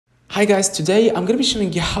Hi guys, today I'm going to be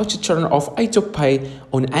showing you how to turn off Auto-Pay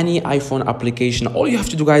on any iPhone application. All you have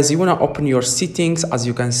to do, guys, you want to open your settings, as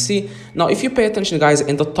you can see. Now, if you pay attention, guys,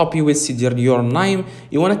 in the top you will see your name.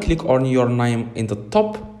 You want to click on your name in the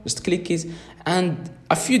top, just click it, and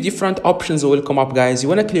a few different options will come up, guys. You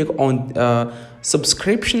want to click on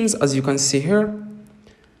subscriptions, as you can see here.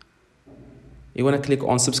 You want to click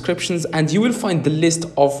on subscriptions and you will find the list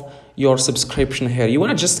of your subscription here. You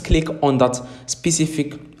want to just click on that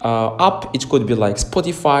specific app. It could be like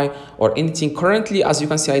Spotify or anything. Currently, as you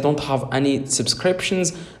can see, I don't have any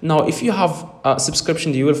subscriptions. Now, if you have a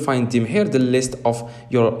subscription, you will find them here, the list of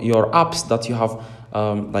your apps that you have,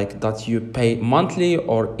 like that you pay monthly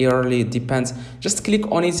or yearly, depends. Just click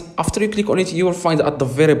on it. After you click on it, you will find at the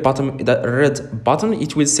very bottom that red button.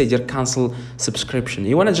 It will say your cancel subscription.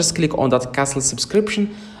 You want to just click on that cancel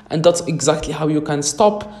subscription, and that's exactly how you can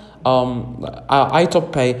stop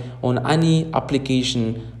Auto-Pay on any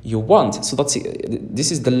application you want. So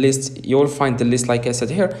this is the list. You will find the list, like I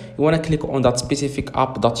said here. You want to click on that specific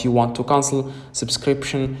app that you want to cancel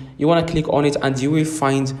subscription. You want to click on it and you will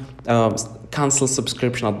find cancel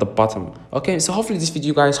subscription at the bottom. Okay, so hopefully this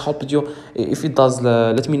video, guys, helped you. If it does,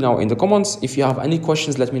 let me know in the comments. If you have any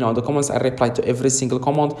questions, let me know in the comments. I reply to every single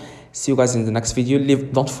comment. See you guys in the next video.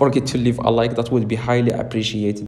 Don't forget to leave a like. That would be highly appreciated.